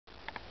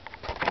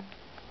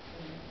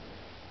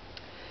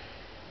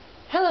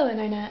Hello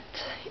Internet,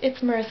 it's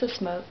Marissa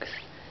Smokes.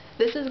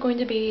 This is going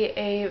to be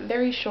a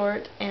very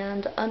short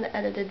and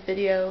unedited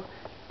video.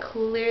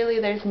 Clearly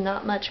there's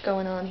not much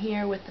going on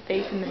here with the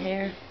face and the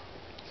hair.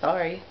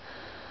 Sorry.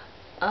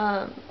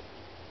 For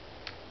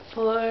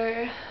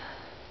the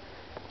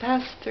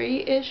past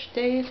 3-ish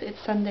days,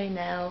 it's Sunday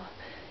now,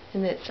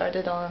 and it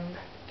started on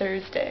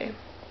Thursday.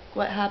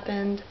 What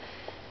happened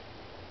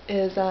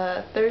is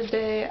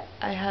Thursday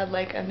I had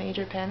like a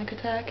major panic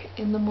attack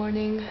in the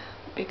morning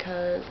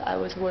because I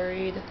was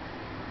worried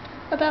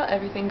about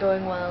everything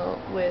going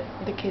well with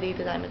the kitty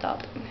that I'm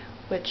adopting,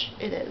 which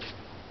it is.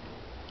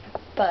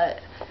 But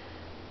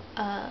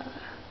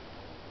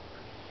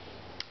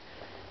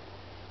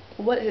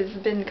what has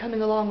been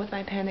coming along with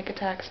my panic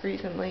attacks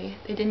recently,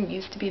 they didn't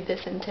used to be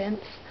this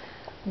intense,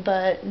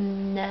 but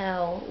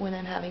now when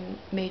I'm having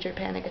major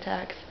panic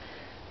attacks,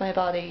 my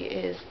body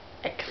is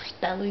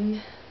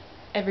expelling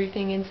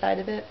everything inside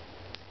of it.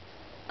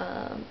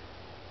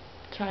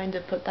 Trying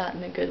to put that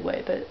in a good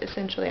way, but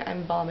essentially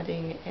I'm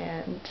vomiting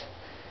and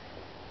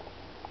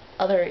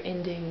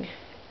other-ending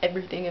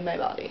everything in my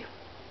body.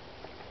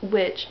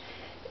 Which,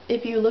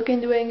 if you look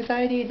into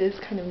anxiety, it is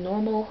kind of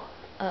normal.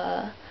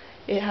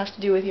 It has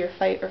to do with your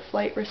fight or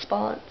flight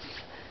response,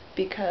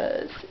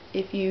 because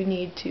if you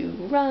need to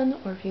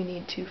run or if you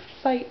need to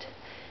fight,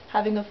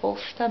 having a full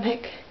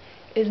stomach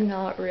is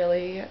not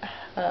really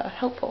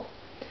helpful.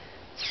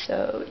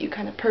 So you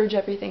kind of purge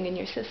everything in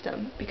your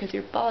system because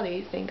your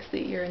body thinks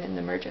that you're in an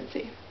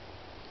emergency.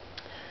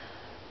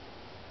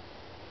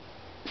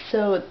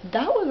 So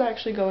that was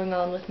actually going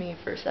on with me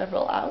for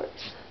several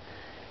hours.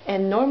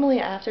 And normally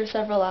after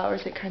several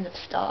hours it kind of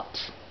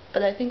stops.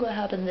 But I think what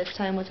happened this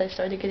time was I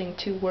started getting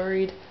too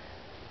worried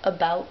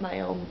about my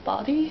own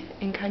body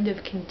and kind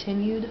of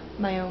continued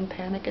my own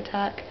panic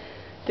attack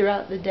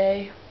throughout the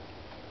day.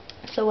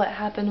 So what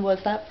happened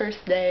was that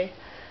first day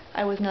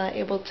I was not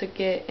able to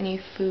get any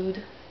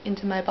food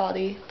into my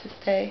body to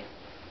stay.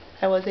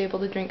 I was able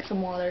to drink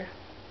some water.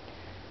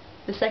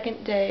 The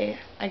second day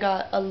I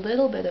got a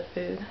little bit of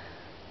food,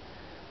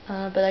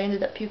 but I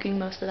ended up puking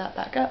most of that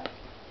back up.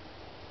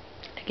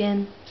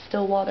 Again,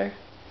 still water.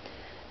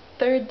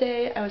 Third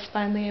day I was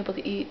finally able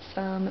to eat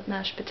some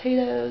mashed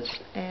potatoes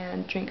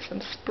and drink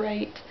some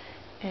Sprite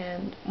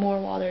and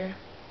more water,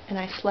 and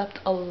I slept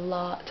a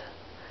lot.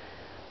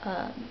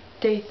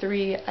 Day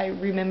 3, I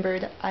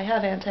remembered I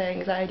have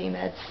anti-anxiety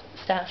meds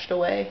stashed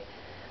away.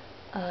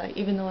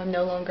 Even though I'm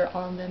no longer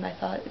on them, I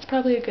thought it's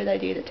probably a good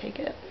idea to take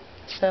it.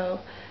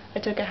 So I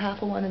took a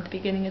half of one at the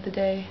beginning of the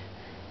day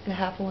and a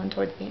half of one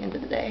towards the end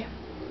of the day.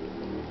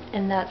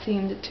 And that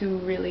seemed to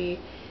really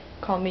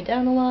calm me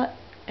down a lot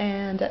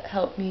and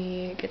help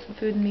me get some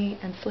food in me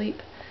and sleep.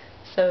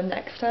 So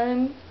next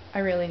time, I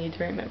really need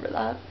to remember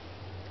that.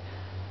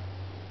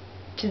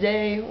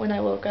 Today, when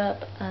I woke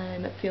up,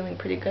 I'm feeling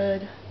pretty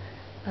good.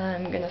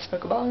 I'm gonna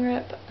smoke a bong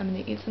rip, I'm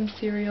gonna eat some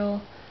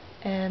cereal,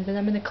 and then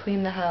I'm gonna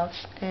clean the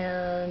house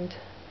and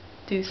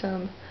do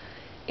some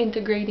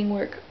integrating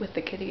work with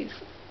the kitties.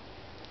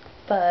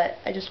 But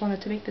I just wanted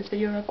to make this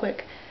video real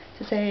quick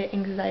to say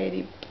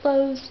anxiety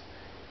blows.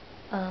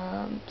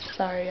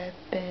 Sorry I've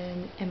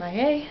been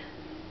MIA.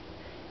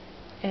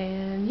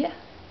 And yeah,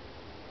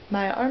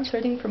 my arm's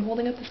hurting from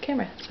holding up this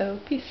camera, so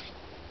peace.